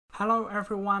Hello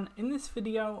everyone, in this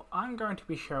video I'm going to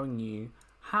be showing you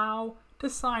how to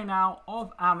sign out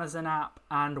of Amazon app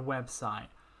and website.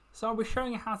 So I'll be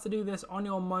showing you how to do this on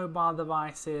your mobile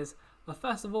devices, but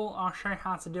first of all I'll show you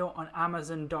how to do it on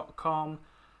Amazon.com.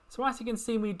 So as you can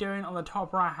see me doing on the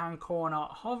top right hand corner,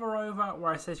 hover over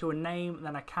where it says your name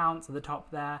then account at the top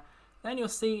there. Then you'll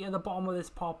see at the bottom of this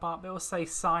pop-up it will say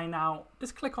sign out.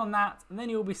 Just click on that and then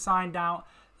you'll be signed out.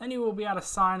 Then you will be able to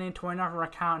sign into another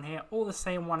account here, or the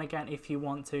same one again if you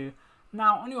want to.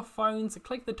 Now on your phones,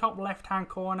 click the top left hand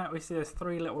corner, we see there's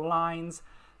three little lines.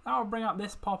 That will bring up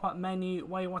this pop-up menu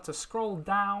where you want to scroll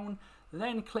down,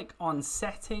 then click on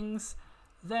settings.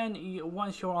 Then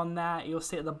once you're on there, you'll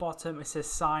see at the bottom it says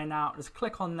sign out. Just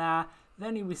click on there,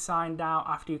 then you'll be signed out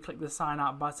after you click the sign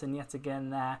out button yet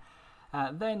again there.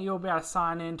 Then you'll be able to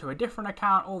sign in to a different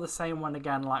account or the same one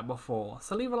again like before.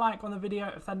 So leave a like on the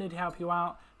video if that did help you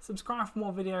out. Subscribe for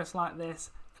more videos like this.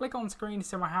 Click on screen to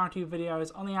see my how-to videos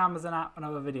on the Amazon app and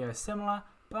other videos similar.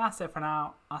 But that's it for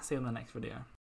now. I'll see you in the next video.